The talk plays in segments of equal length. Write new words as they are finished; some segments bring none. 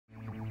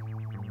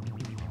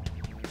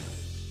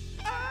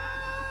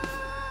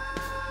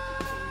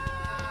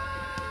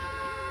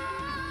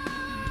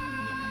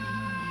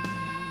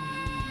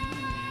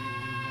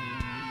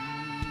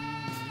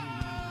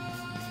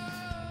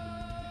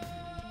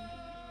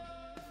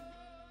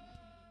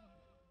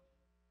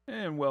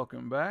and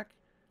welcome back.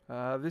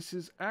 This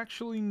is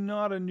actually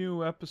not a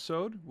new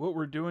episode. What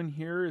we're doing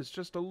here is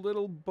just a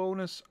little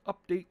bonus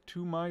update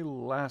to my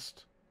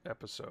last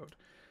episode.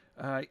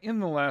 In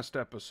the last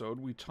episode,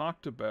 we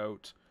talked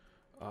about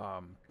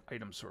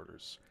item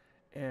sorters.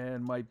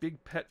 And my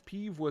big pet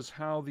peeve was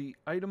how the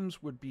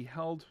items would be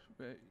held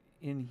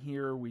in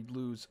here. We'd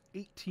lose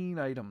 18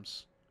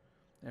 items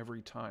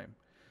every time.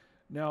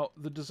 Now,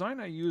 the design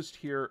I used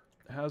here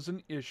has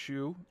an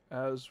issue,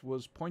 as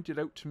was pointed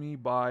out to me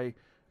by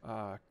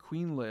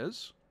Queen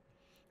Liz,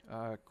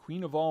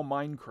 Queen of All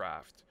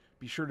Minecraft.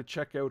 Be sure to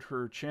check out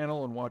her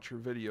channel and watch her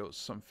videos.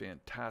 Some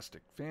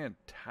fantastic,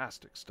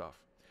 fantastic stuff.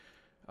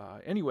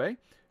 Anyway,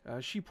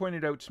 she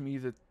pointed out to me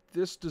that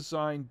this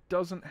design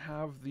doesn't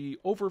have the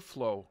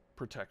overflow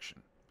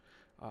protection.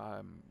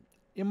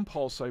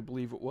 Impulse, I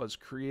believe it was,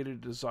 created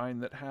a design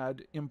that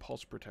had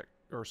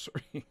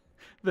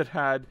that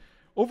had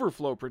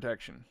overflow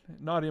protection,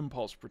 not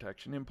impulse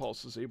protection.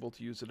 Impulse is able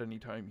to use it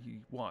anytime he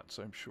wants,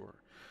 I'm sure.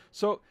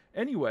 So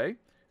anyway,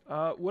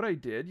 what I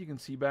did, you can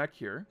see back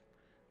here,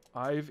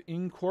 I've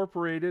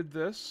incorporated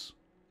this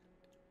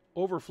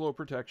overflow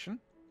protection.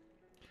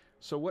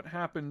 So what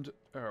happened,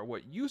 or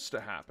what used to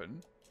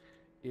happen,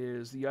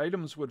 is the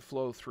items would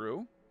flow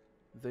through,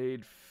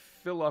 they'd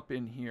fill up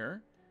in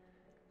here,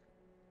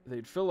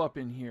 they'd fill up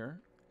in here,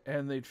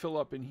 and they'd fill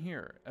up in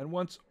here. And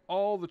once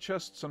all the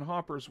chests and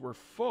hoppers were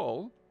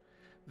full,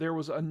 there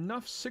was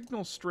enough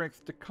signal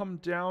strength to come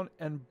down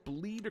and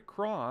bleed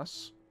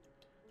across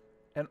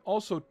and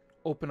also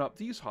open up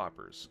these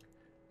hoppers.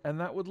 And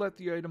that would let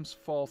the items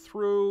fall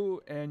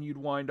through, and you'd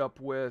wind up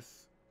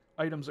with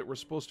items that were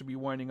supposed to be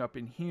winding up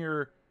in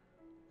here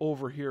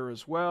over here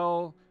as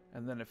well.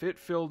 And then if it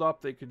filled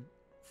up, they could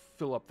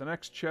fill up the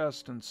next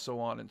chest, and so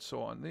on and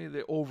so on.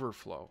 They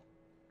overflow.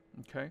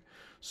 Okay?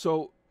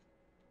 So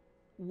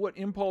what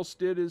Impulse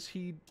did is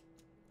he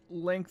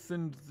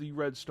lengthened the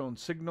redstone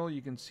signal.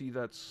 You can see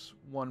that's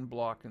 1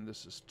 block and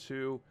this is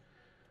 2.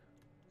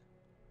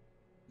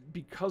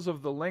 Because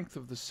of the length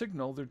of the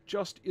signal, there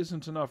just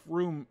isn't enough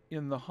room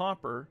in the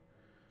hopper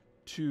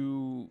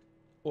to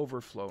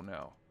overflow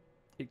now.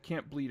 It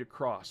can't bleed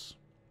across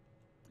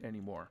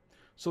anymore.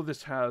 So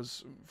this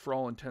has, for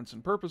all intents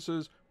and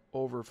purposes,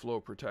 overflow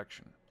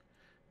protection.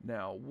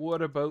 Now,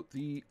 what about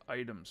the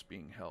items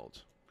being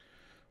held?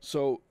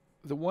 So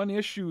the one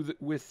issue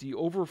with the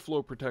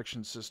overflow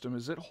protection system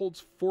is it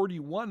holds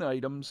 41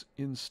 items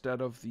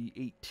instead of the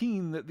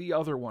 18 that the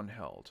other one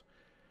held.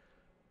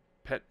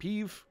 Pet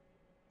peeve,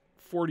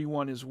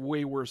 41 is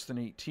way worse than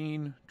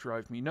 18,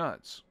 drive me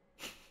nuts.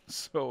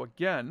 So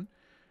again,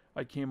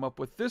 I came up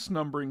with this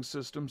numbering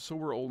system so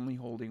we're only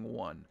holding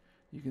 1.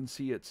 You can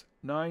see it's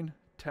 9,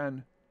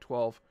 10,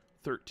 12,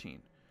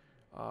 13.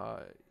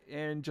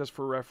 And just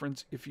for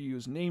reference, if you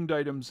use named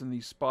items in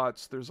these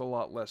spots, there's a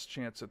lot less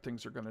chance that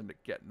things are going to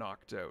get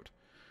knocked out.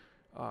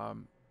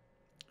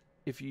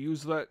 If you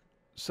use that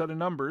set of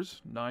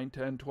numbers, 9,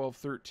 10, 12,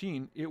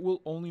 13, it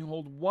will only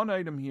hold 1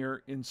 item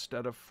here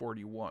instead of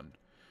 41.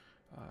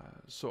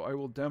 So I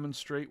will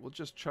demonstrate. We'll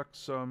just chuck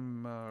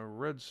some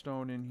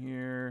redstone in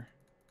here,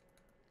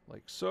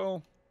 like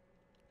so.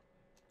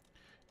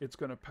 It's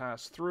going to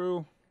pass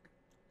through.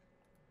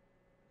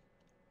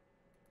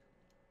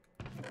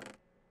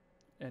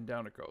 And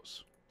down it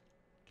goes.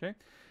 Okay?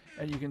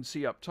 And you can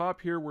see up top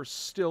here, we're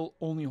still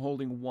only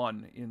holding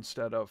 1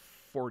 instead of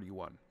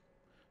 41.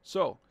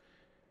 So,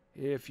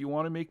 if you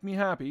want to make me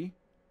happy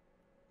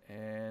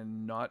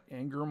and not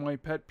anger my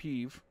pet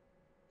peeve,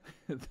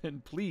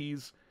 then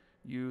please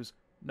use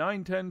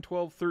 9, 10,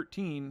 12,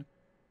 13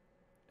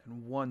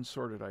 and 1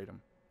 sorted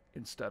item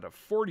instead of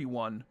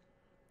 41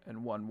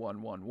 and 1,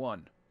 1, 1,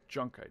 1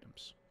 junk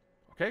items.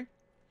 Okay?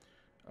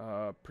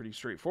 Pretty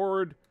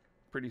straightforward,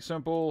 pretty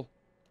simple.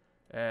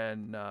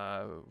 And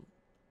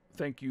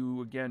thank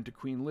you again to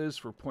Queen Liz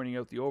for pointing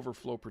out the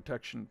overflow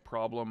protection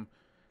problem.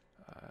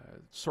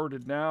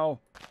 Sorted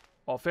now,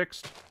 all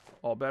fixed,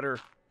 all better,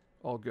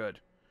 all good.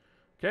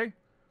 Okay,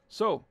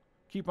 so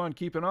keep on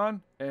keeping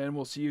on, and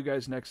we'll see you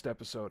guys next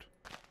episode.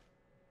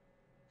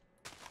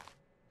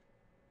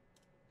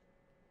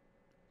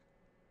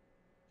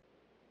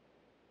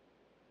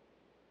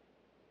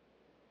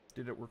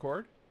 Did it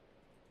record?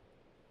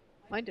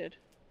 Mine did.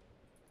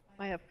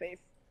 I have faith.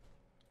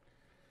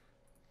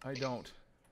 I don't.